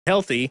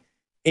healthy.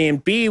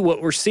 And B,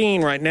 what we're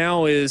seeing right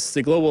now is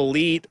the global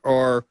elite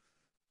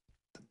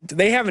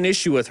they have an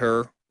issue with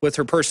her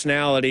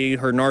personality,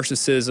 her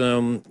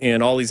narcissism,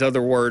 and all these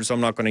other words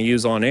I'm not going to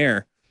use on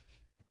air.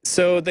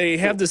 So they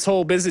have this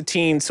whole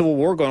Byzantine civil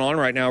war going on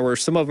right now where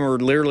some of them are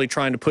literally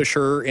trying to push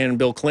her and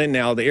Bill Clinton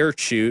out of the air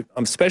chute,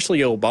 especially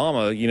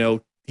Obama. You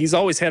know, he's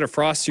always had a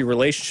frosty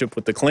relationship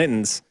with the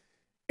Clintons.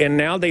 And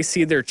now they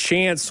see their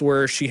chance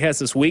where she has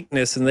this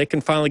weakness and they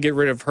can finally get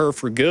rid of her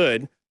for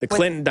good, the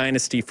Clinton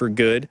dynasty for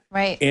good,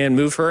 right, and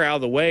move her out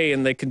of the way,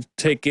 and they can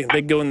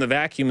they go in the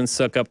vacuum and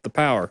suck up the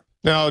power.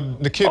 Now,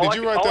 the kid, did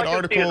you write that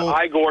article? All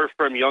I can see is Igor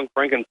from Young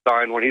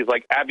Frankenstein when he's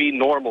like Abby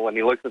Normal and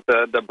he looks at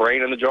the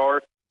brain in the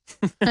jar.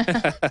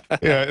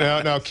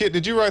 Yeah. Now, Kit,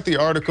 did you write the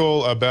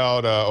article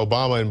about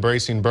Obama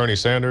embracing Bernie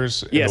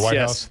Sanders in the White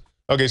House?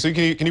 Okay, so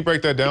can you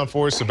break that down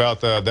for us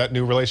about that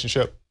new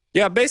relationship?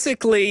 Yeah,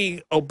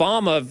 basically,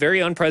 Obama, very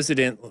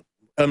unprecedented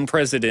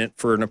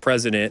for a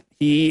president.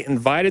 He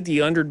invited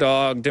the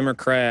underdog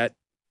Democrat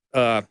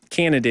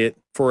candidate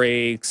for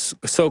a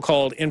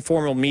so-called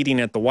informal meeting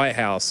at the White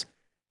House.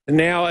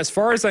 Now, as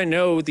far as I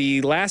know,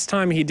 the last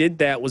time he did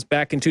that was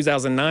back in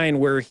 2009,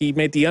 where he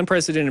made the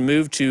unprecedented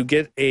move to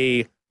get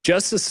a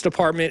Justice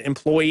Department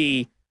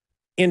employee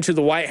into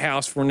the White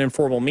House for an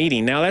informal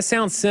meeting. Now, that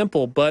sounds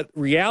simple, but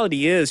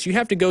reality is you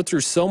have to go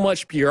through so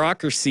much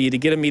bureaucracy to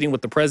get a meeting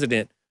with the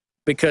president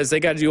because they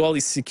got to do all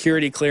these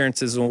security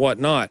clearances and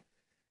whatnot.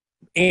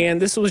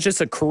 And this was just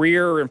a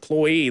career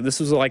employee. This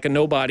was like a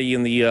nobody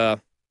in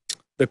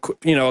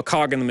a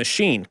cog in the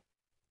machine.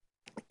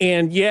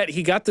 And yet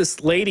he got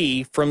this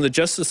lady from the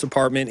Justice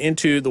Department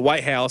into the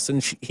White House,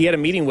 and he had a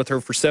meeting with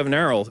her for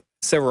several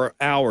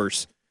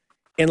hours.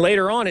 And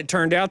later on, it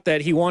turned out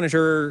that he wanted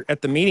her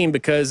at the meeting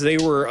because they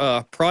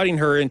were prodding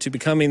her into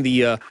becoming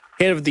the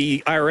head of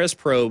the IRS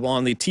probe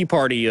on the Tea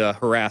Party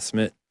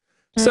harassment.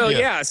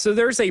 So, so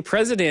there's a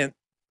precedent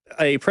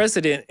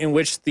in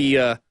which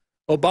the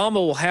Obama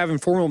will have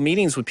informal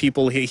meetings with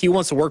people he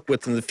wants to work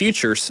with in the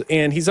future.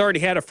 And he's already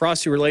had a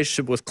frosty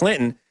relationship with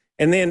Clinton.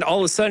 And then all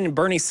of a sudden,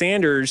 Bernie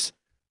Sanders,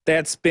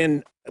 that's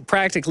been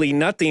practically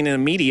nothing in the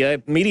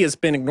media. Media's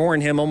been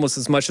ignoring him almost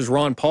as much as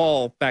Ron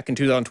Paul back in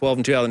 2012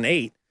 and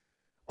 2008.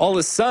 All of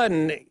a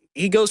sudden,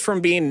 he goes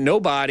from being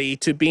nobody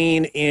to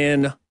being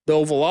in the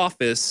Oval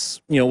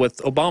Office, with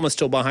Obama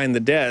still behind the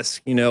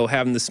desk,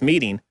 having this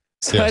meeting.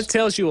 So that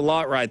tells you a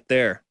lot right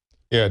there.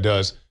 Yeah, it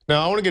does.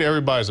 Now, I want to get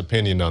everybody's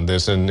opinion on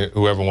this, and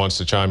whoever wants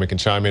to chime in can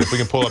chime in. If we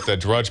can pull up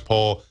that Drudge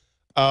poll.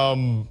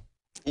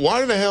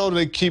 Why the hell do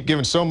they keep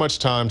giving so much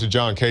time to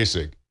John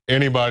Kasich?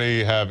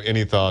 Anybody have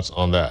any thoughts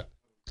on that?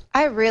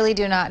 I really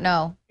do not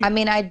know. I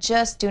mean, I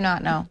just do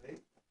not know.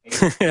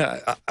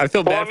 Yeah, I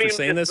feel bad for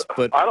saying this,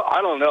 but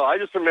I don't know. I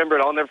just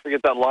remembered. I'll never forget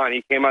that line.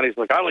 He came out. He's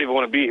like, I don't even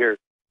want to be here.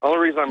 The only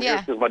reason I'm here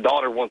is because my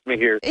daughter wants me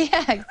here.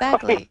 Yeah,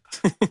 exactly.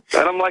 And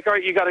I'm like, all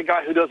right, you got a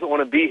guy who doesn't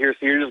want to be here,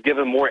 so you're just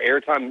giving him more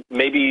airtime,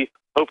 maybe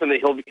hoping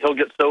that he'll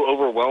get so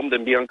overwhelmed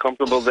and be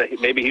uncomfortable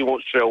that maybe he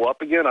won't show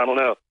up again. I don't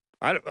know.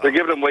 They're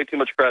giving him way too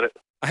much credit.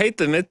 I hate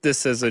to admit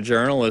this as a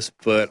journalist,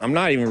 but I'm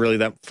not even really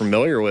that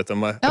familiar with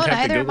him. No,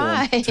 neither am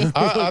I.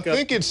 I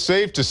think it's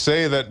safe to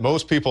say that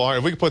most people aren't.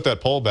 If we could put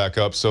that poll back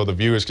up so the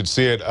viewers could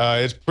see it,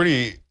 it's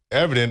pretty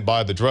evident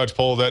by the Drudge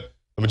poll that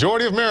the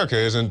majority of America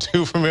isn't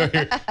too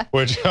familiar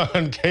with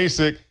John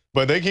Kasich,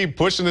 but they keep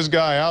pushing this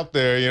guy out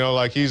there,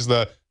 like he's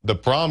the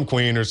prom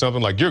queen or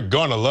something. Like, you're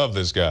gonna love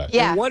this guy.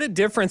 Yeah. And what a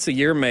difference a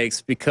year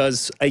makes,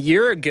 because a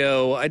year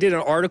ago, I did an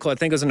article, I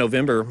think it was in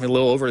November, a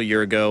little over a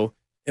year ago,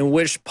 in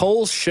which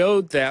polls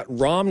showed that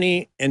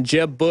Romney and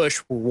Jeb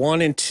Bush were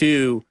 1 and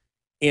 2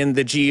 in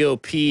the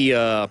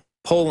GOP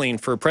polling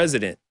for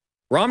president.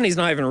 Romney's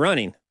not even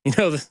running,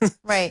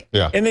 Right.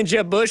 Yeah. And then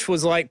Jeb Bush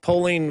was like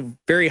polling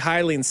very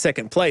highly in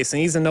second place,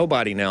 and he's a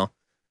nobody now.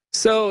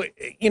 So,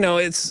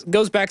 it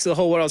goes back to the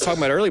whole what I was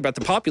talking about earlier about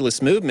the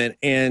populist movement.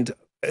 And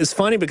it's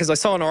funny because I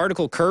saw an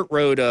article Kurt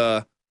wrote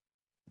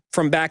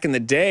from back in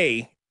the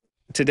day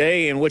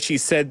today, in which he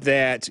said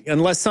that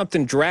unless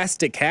something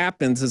drastic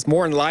happens, it's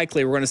more than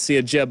likely we're going to see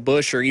a Jeb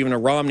Bush or even a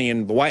Romney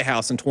in the White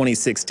House in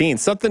 2016.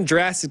 Something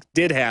drastic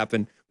did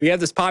happen. We have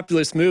this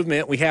populist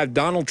movement. We have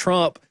Donald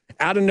Trump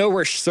out of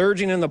nowhere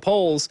surging in the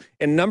polls.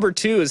 And number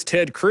 2 is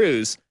Ted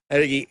Cruz,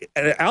 an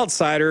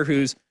outsider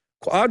who's,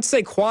 I would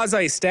say,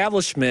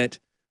 quasi-establishment,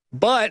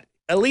 but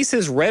at least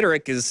his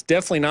rhetoric is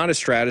definitely not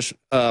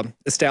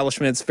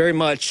establishment. It's very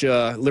much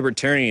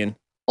libertarian.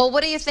 Well,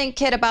 what do you think,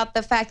 Kit, about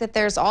the fact that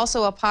there's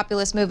also a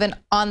populist movement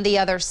on the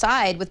other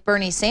side with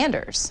Bernie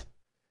Sanders?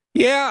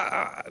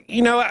 Yeah,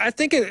 I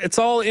think it's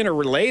all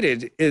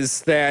interrelated,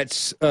 is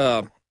that,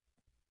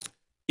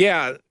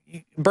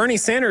 Bernie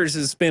Sanders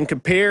has been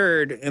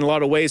compared in a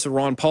lot of ways to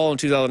Ron Paul in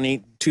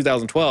 2008,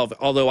 2012,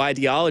 although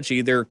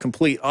ideology, they're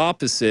complete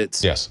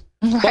opposites. Yes.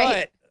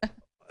 Right.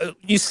 But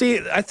you see,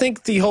 I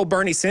think the whole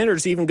Bernie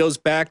Sanders even goes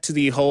back to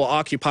the whole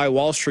Occupy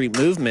Wall Street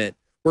movement,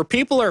 where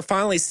people are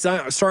finally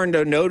starting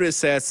to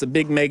notice that it's the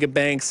big mega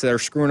banks that are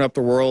screwing up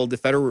the world, the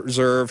Federal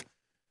Reserve.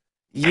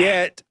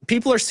 Yet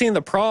people are seeing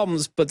the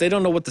problems, but they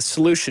don't know what the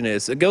solution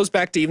is. It goes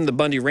back to even the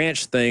Bundy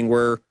Ranch thing,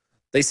 where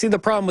They see the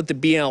problem with the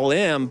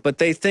BLM, but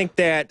they think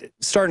that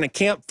starting a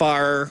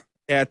campfire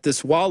at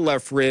this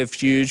wildlife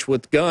refuge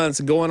with guns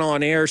and going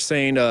on air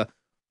saying,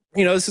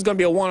 this is going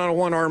to be a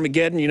one-on-one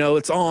Armageddon,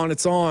 it's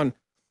on.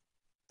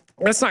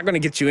 That's not going to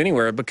get you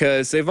anywhere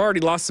because they've already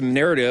lost some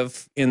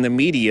narrative in the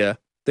media.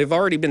 They've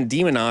already been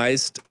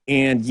demonized.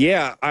 And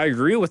yeah, I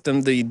agree with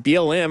them. The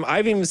BLM,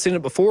 I've even seen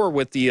it before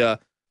with the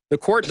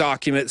court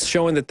documents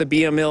showing that the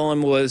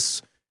BLM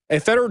was, a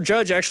federal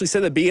judge actually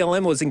said the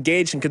BLM was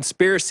engaged in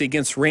conspiracy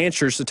against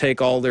ranchers to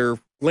take all their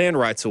land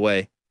rights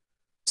away.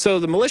 So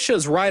the militia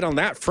is right on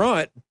that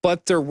front,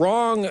 but they're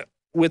wrong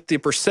with the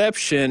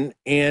perception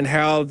and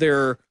how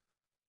they're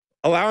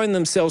allowing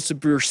themselves to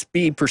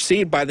be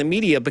perceived by the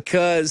media,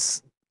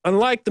 because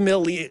unlike the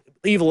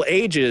medieval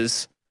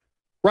ages,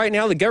 right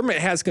now the government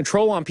has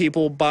control on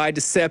people by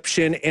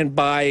deception and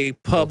by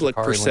public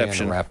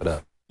perception. Wrap it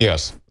up.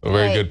 Yes, a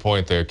very good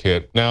point there,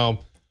 Kit. Now,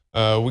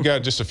 we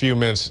got just a few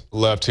minutes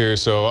left here,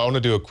 so I want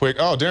to do a quick.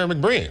 Oh, Darren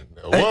McBreen.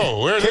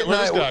 Whoa, where did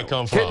this guy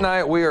come from? Kit and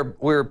I,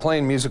 we're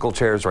playing musical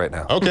chairs right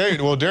now.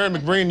 Okay, well, Darren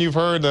McBreen, you've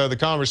heard the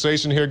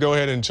conversation here. Go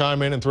ahead and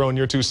chime in and throw in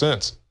your 2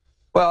 cents.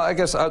 Well, I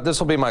guess this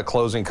will be my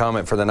closing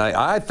comment for the night.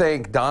 I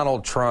think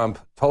Donald Trump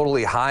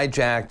totally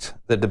hijacked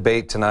the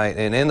debate tonight,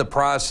 and in the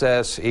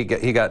process, he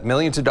got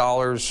millions of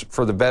dollars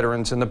for the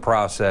veterans in the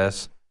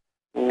process.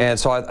 And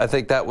so I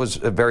think that was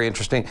very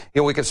interesting.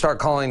 We could start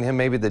calling him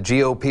maybe the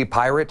GOP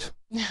pirate.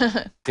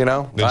 The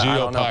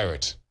GOP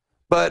pirate.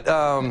 But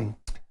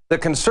the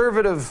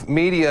conservative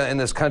media in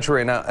this country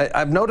right now,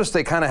 I've noticed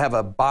they kind of have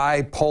a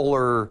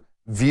bipolar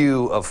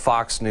view of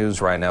Fox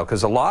News right now,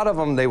 because a lot of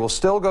them, they will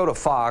still go to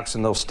Fox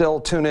and they'll still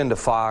tune into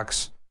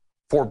Fox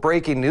for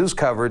breaking news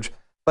coverage,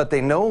 but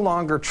they no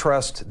longer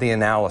trust the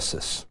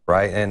analysis,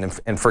 right?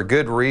 And for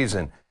good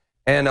reason.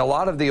 And a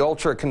lot of the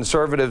ultra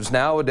conservatives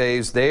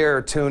nowadays, they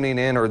are tuning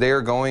in, or they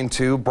are going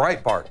to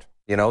Breitbart.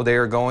 They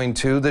are going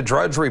to the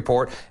Drudge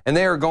Report, and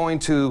they are going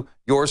to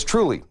yours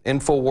truly,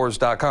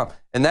 INFOWARS.com.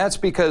 And that's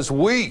because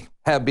we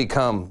have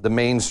become the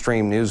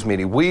mainstream news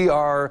media. We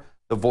are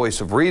the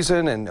voice of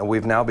reason, and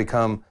we've now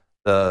become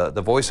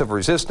the voice of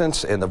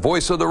resistance and the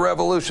voice of the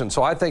revolution.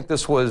 So I think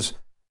this was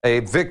a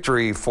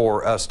victory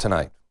for us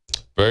tonight.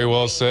 Very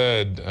well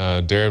said,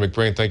 Darren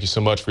McBreen. Thank you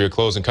so much for your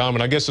closing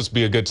comment. I guess this would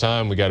be a good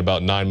time. We got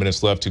about 9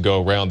 minutes left to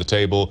go around the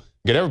table,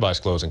 get everybody's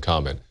closing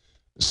comment.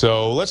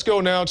 So let's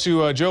go now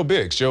to Joe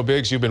Biggs. Joe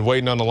Biggs, you've been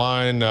waiting on the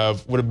line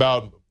with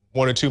about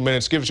 1 or 2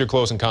 minutes. Give us your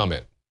closing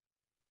comment.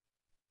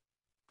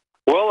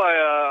 Well,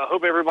 I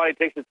hope everybody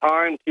takes the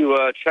time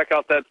to check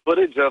out that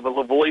footage of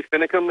Lavoy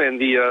Finicum and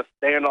the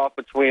standoff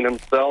between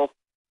himself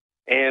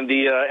and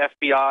the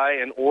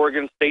FBI and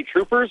Oregon State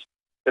Troopers.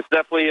 It's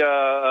definitely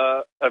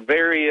a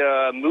very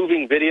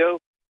moving video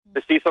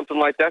to see something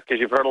like that, because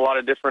you've heard a lot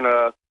of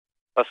different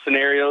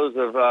scenarios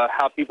of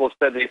how people have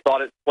said they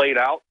thought it played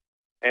out.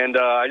 And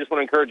I just want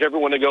to encourage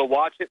everyone to go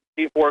watch it,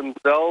 see it for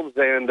themselves,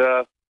 and,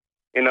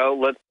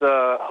 let's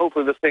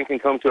hopefully this thing can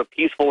come to a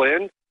peaceful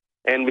end.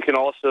 And we can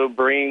also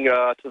bring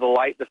to the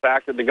light the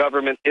fact that the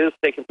government is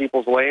taking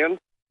people's land,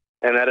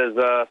 and that is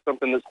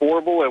something that's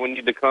horrible, and we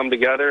need to come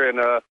together and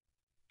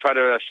try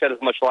to shed as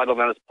much light on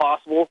that as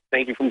possible.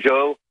 Thank you from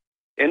Joe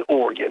in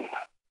Oregon.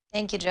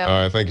 Thank you, Joe.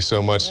 All right, thank you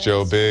so much,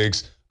 Joe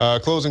Biggs.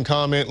 Closing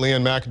comment,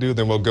 Leanne McAdoo,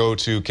 then we'll go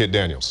to Kit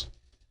Daniels.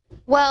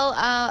 Well,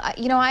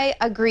 I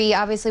agree.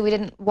 Obviously, we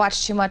didn't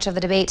watch too much of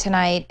the debate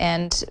tonight,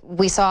 and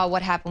we saw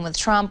what happened with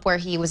Trump, where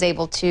he was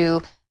able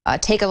to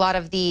take a lot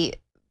of the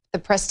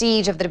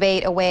prestige of the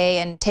debate away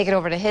and take it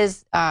over to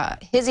his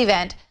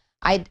event.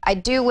 I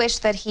do wish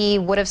that he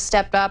would have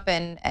stepped up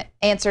and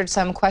answered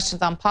some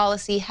questions on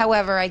policy.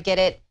 However, I get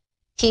it.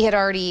 He had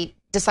already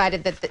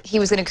decided that he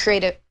was going to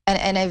create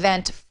an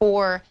event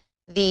for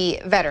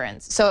the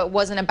veterans. So it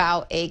wasn't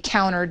about a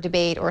counter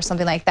debate or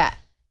something like that.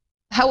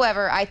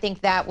 However, I think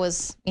that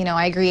was,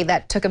 I agree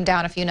that took him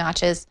down a few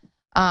notches.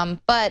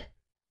 But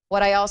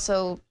what I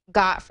also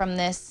got from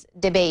this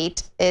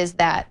debate is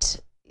that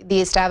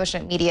the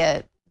establishment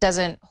media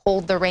doesn't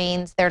hold the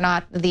reins. They're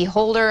not the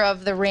holder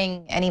of the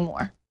ring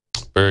anymore.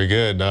 Very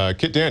good.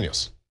 Kit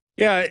Daniels.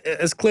 Yeah,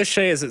 as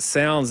cliche as it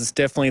sounds, it's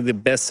definitely the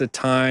best of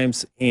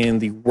times and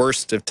the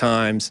worst of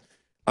times.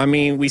 I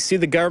mean, we see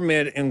the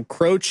government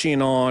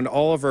encroaching on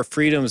all of our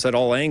freedoms at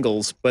all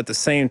angles, but at the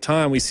same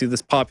time, we see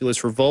this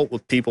populist revolt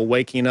with people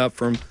waking up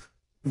from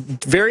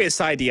various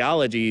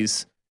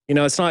ideologies.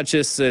 It's not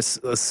just a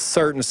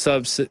certain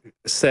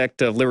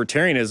subsect of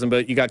libertarianism,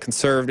 but you got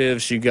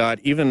conservatives, you got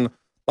even,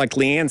 like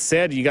Leanne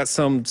said, you got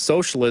some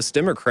socialist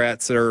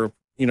Democrats that are,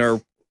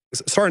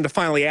 starting to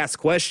finally ask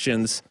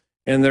questions,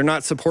 and they're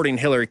not supporting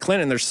Hillary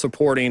Clinton, they're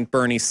supporting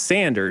Bernie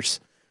Sanders.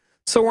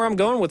 So where I'm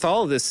going with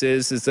all of this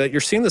is that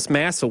you're seeing this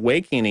mass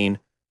awakening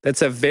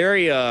that's a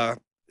very,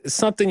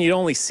 something you'd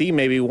only see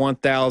maybe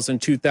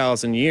 1,000,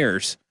 2,000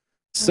 years.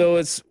 So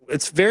it's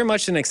very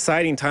much an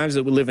exciting times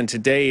that we live in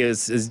today,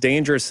 as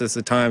dangerous as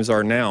the times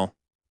are now.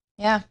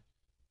 Yeah.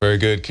 Very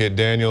good, Kit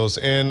Daniels.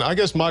 And I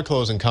guess my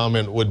closing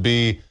comment would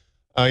be,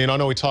 I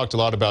know we talked a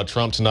lot about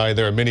Trump tonight.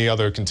 There are many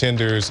other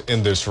contenders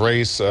in this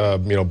race.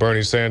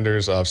 Bernie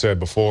Sanders, I've said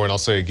before, and I'll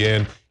say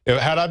again,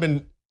 had I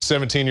been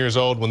 17 years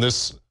old when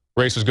this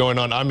race was going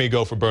on, I may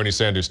go for Bernie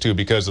Sanders too,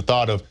 because the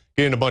thought of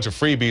getting a bunch of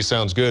freebies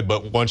sounds good,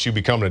 but once you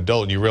become an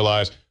adult and you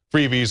realize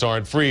freebies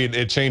aren't free,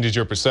 it changes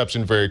your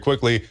perception very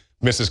quickly.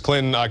 Mrs.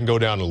 Clinton, I can go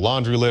down the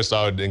laundry list.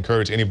 I would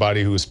encourage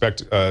anybody who is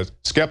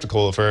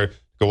skeptical of her to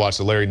go watch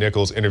the Larry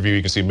Nichols interview.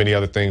 You can see many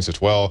other things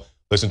as well.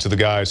 Listen to the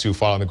guys who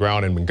fought on the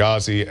ground in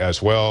Benghazi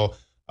as well.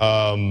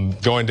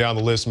 Going down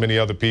the list, many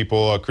other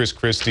people. Chris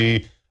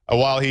Christie,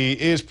 while he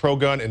is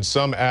pro-gun in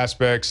some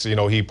aspects,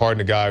 he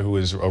pardoned a guy who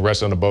was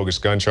arrested on a bogus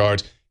gun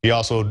charge. He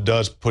also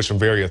does push some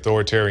very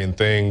authoritarian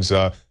things.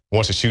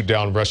 Wants to shoot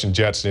down Russian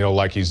jets,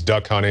 like he's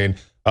duck hunting.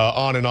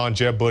 On and on.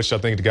 Jeb Bush, I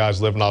think the guy's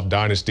living off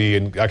dynasty,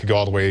 and I could go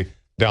all the way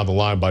down the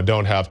line, but I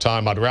don't have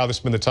time. I'd rather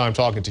spend the time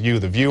talking to you,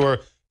 the viewer.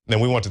 And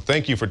we want to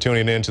thank you for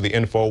tuning in to the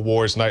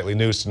InfoWars Nightly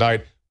News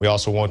tonight. We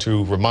also want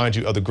to remind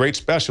you of the great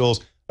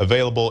specials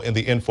available in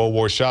the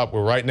InfoWars shop,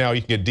 where right now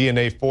you can get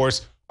DNA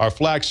Force, our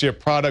flagship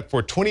product,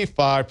 for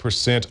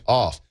 25%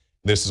 off.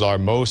 This is our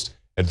most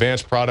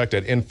advanced product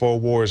at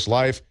InfoWars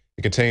Life.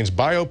 It contains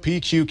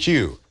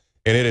BioPQQ,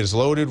 and it is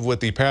loaded with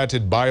the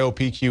patented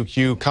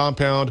BioPQQ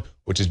compound,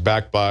 which is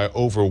backed by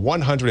over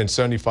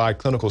 175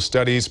 clinical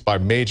studies by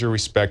major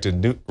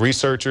respected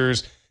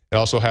researchers. It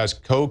also has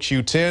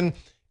CoQ10,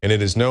 and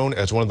it is known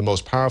as one of the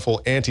most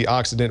powerful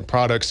antioxidant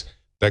products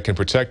that can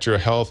protect your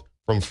health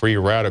from free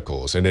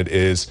radicals. And it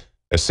is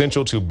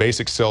essential to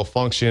basic cell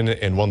function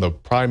and one of the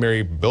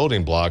primary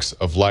building blocks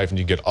of life. And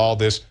you get all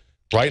this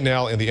right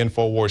now in the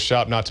InfoWars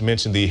shop, not to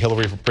mention the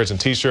Hillary for Prison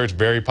t-shirts,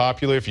 very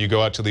popular. If you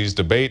go out to these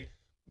debate.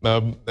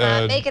 Not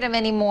making them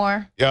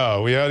anymore.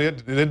 Yeah,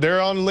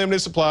 they're on limited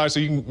supply, so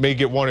you may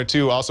get one or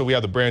two. Also, we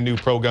have the brand new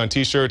pro-gun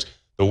t-shirts,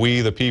 the We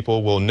the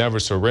People Will Never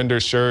Surrender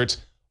shirts,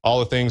 all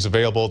the things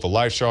available, the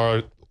life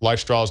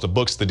straws, the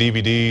books, the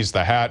DVDs,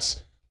 the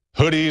hats,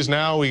 hoodies.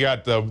 Now we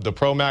got the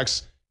Pro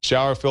Max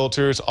shower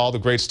filters, all the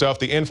great stuff.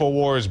 The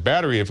InfoWars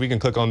battery, if we can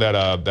click on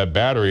that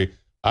battery,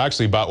 I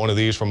actually bought one of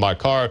these from my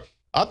car.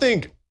 I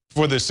think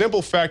for the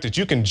simple fact that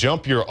you can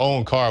jump your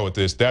own car with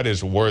this, that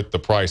is worth the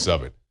price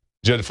of it.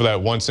 Just for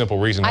that one simple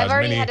reason. I've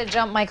already had to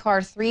jump my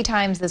car 3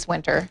 times this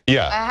winter.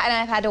 Yeah. And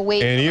I've had to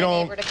wait for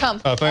my neighbor to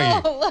come. Oh,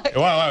 thank you. Look.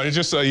 Wow, it's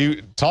just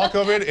you talk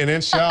of it and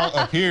then shout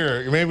up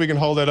here. Maybe we can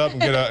hold that up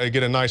and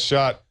get a nice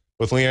shot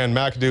with Leanne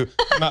McAdoo.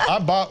 Now, I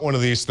bought one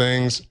of these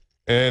things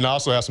and I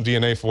also have some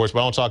DNA Force,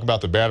 but I don't talk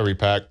about the battery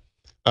pack.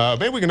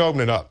 Maybe we can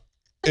open it up.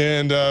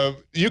 And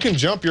you can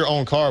jump your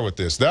own car with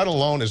this. That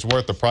alone is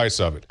worth the price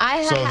of it. I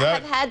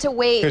have had to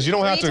wait because you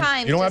don't have to.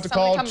 You don't have to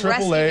call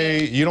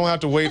AAA. You don't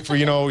have to wait for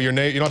you don't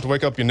have to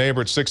wake up your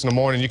neighbor at 6 in the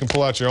morning. You can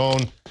pull out your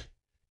own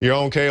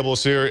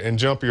cables here and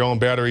jump your own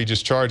battery.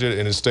 Just charge it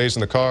and it stays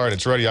in the car and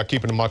it's ready. I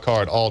keep it in my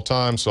car at all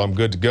times, so I'm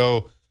good to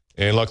go.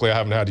 And luckily I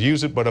haven't had to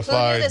use it. But if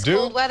I do,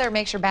 cold weather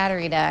makes your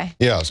battery die.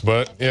 Yes,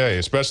 but yeah,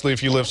 especially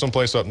if you live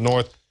someplace up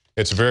north,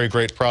 it's a very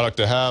great product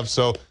to have.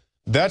 So.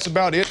 That's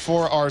about it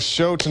for our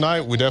show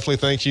tonight. We definitely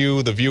thank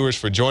you, the viewers,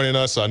 for joining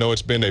us. I know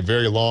it's been a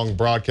very long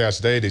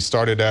broadcast day. They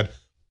started at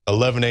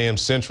 11 a.m.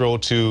 Central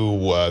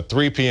to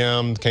 3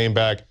 p.m., came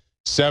back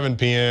 7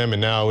 p.m.,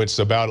 and now it's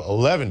about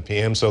 11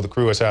 p.m., so the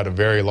crew has had a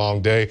very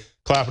long day.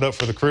 Clap it up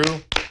for the crew.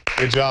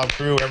 Good job,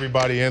 crew.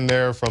 Everybody in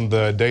there, from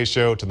the day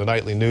show to the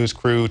nightly news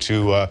crew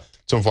to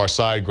some of our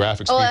side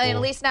graphics people. Well, at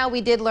least now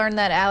we did learn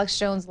that Alex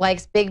Jones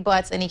likes big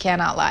butts and he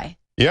cannot lie.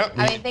 Yep.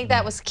 I think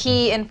that was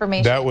key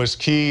information. That was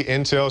key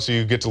intel, so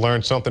you get to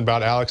learn something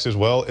about Alex as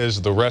well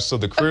as the rest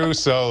of the crew.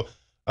 So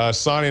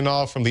signing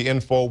off from the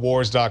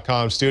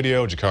Infowars.com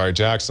studio, Jakari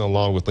Jackson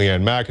along with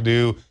Leanne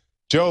McAdoo,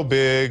 Joe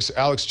Biggs,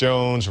 Alex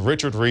Jones,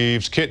 Richard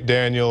Reeves, Kit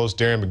Daniels,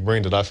 Darren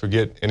McBreen. Did I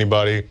forget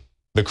anybody?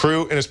 The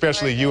crew, and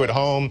especially you at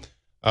home.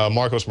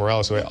 Marcos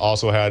Morales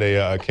also had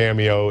a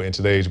cameo in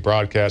today's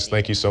broadcast.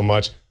 Thank you so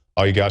much,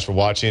 all you guys, for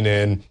watching.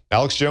 And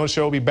Alex Jones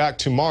Show will be back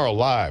tomorrow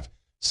live.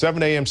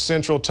 7 a.m.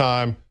 Central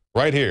Time,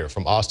 right here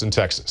from Austin,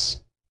 Texas.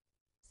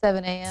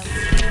 7 a.m.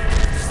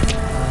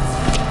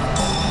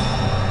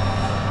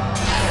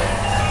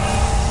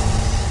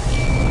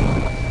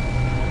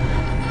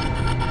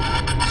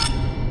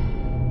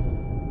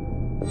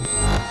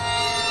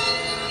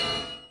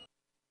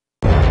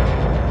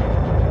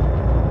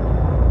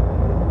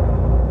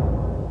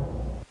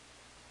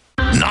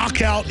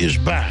 Knockout is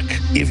back.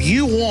 If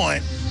you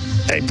want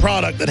a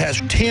product that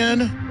has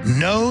 10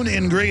 known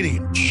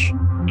ingredients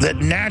that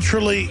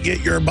naturally get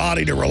your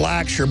body to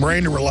relax, your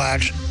brain to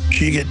relax,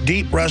 so you get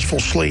deep, restful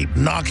sleep,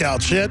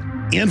 Knockout's it.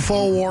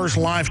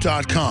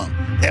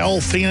 InfoWarsLife.com.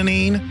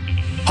 L-theanine,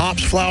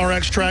 hops flower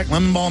extract,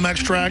 lemon balm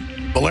extract,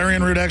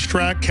 valerian root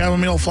extract,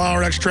 chamomile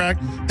flower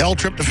extract,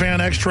 L-tryptophan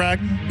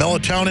extract,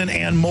 melatonin,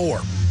 and more.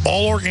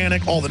 All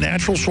organic, all the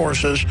natural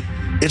sources.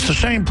 It's the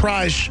same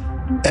price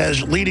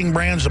as leading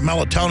brands of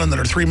melatonin that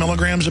are 3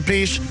 milligrams a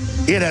piece.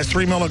 It has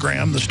 3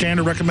 milligrams, the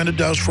standard recommended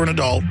dose for an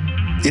adult.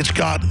 It's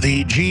got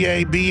the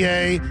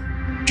GABA,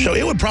 so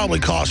it would probably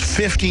cost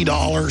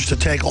 $50 to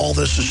take all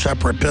this as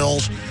separate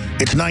pills.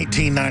 It's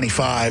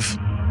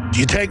 $19.95.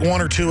 You take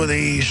one or two of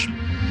these,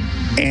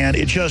 and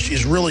it just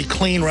is really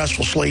clean,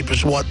 restful sleep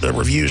is what the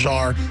reviews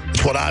are.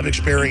 It's what I've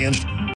experienced.